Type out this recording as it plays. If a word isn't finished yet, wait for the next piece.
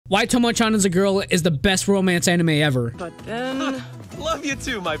Why Tomo-Chan is a Girl is the best romance anime ever. But then... Love you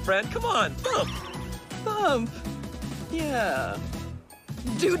too, my friend. Come on, thump. Thump. Yeah.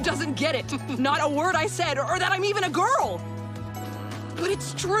 Dude doesn't get it. Not a word I said, or that I'm even a girl. But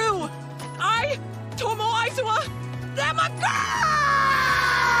it's true. Tomo Aizawa, am a girl!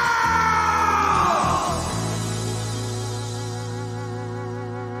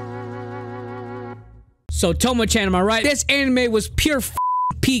 So Tomo-Chan, am I right? This anime was pure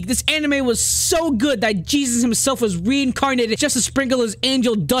peak. This anime was so good that Jesus himself was reincarnated just to sprinkle his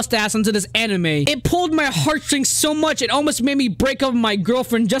angel dust ass into this anime. It pulled my heartstrings so much it almost made me break up with my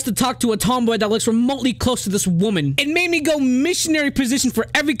girlfriend just to talk to a tomboy that looks remotely close to this woman. It made me go missionary position for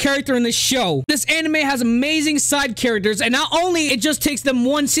every character in this show. This anime has amazing side characters, and not only it just takes them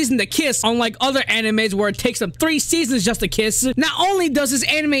 1 season to kiss, unlike other animes where it takes them 3 seasons just to kiss, not only does this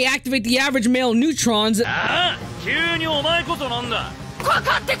anime activate the average male neutrons, the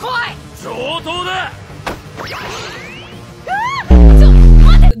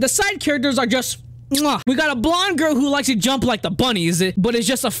side characters are just mwah. We got a blonde girl who likes to jump like the bunnies, but it's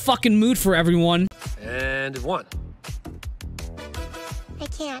just a fucking mood for everyone. And 1. I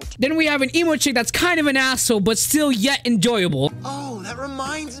can't. Then we have an emo chick that's kind of an asshole, but still yet enjoyable. Oh, that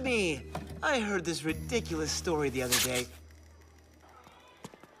reminds me. I heard this ridiculous story the other day.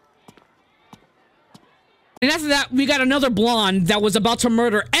 And after that, we got another blonde that was about to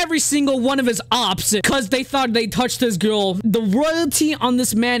murder every single one of his ops because they thought they touched his girl. The royalty on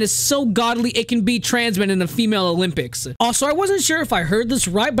this man is so godly it can be trans men in the female Olympics. Also, I wasn't sure if I heard this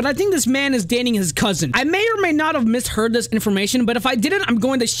right, but I think this man is dating his cousin. I may or may not have misheard this information, but if I didn't, I'm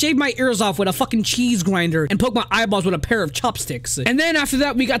going to shave my ears off with a fucking cheese grinder and poke my eyeballs with a pair of chopsticks. And then after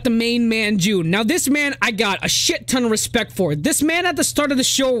that, we got the main man, June. Now, this man, I got a shit ton of respect for. This man at the start of the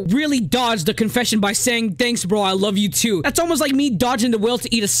show really dodged the confession by saying, "Thanks, bro, I love you too." That's almost like me dodging the will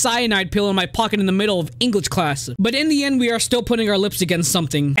to eat a cyanide pill in my pocket in the middle of English class. But in the end, we are still putting our lips against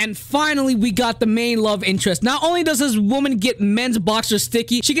something. And finally, we got the main love interest. Not only does this woman get men's boxers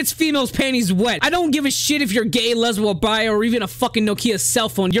sticky, she gets females' panties wet. I don't give a shit if you're gay, lesbian, bi, or even a fucking Nokia cell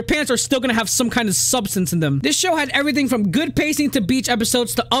phone. Your pants are still gonna have some kind of substance in them. This show had everything from good pacing to beach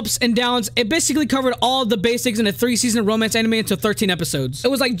episodes to ups and downs. It basically covered all of the basics in a 3-season romance anime into 13 episodes.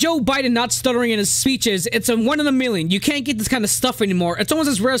 It was like Joe Biden not stuttering in his speeches. It's a 1 in a million. You can't get this kind of stuff anymore. It's almost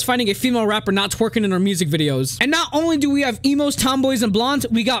as rare as finding a female rapper not twerking in her music videos. And not only do we have emos, tomboys, and blondes,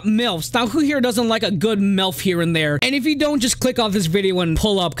 we got MILFs. Now, who here doesn't like a good MILF here and there? And if you don't, just click off this video and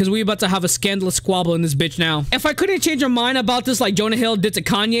pull up, because we're about to have a scandalous squabble in this bitch now. If I couldn't change your mind about this like Jonah Hill did to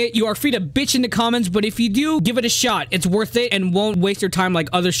Kanye, you are free to bitch in the comments, but if you do, give it a shot. It's worth it and won't waste your time like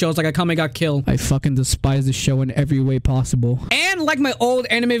other shows like Akame Got Killed. I fucking despise this show in every way possible. And like my old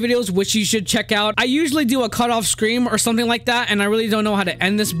anime videos, which you should check out, I usually do a cutoff scream or something like that, and I really don't know how to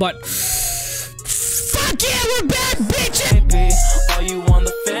end this, but fuck yeah, we're back, bitches! All you on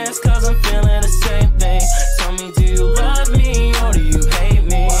the fence, cause I'm feeling the same.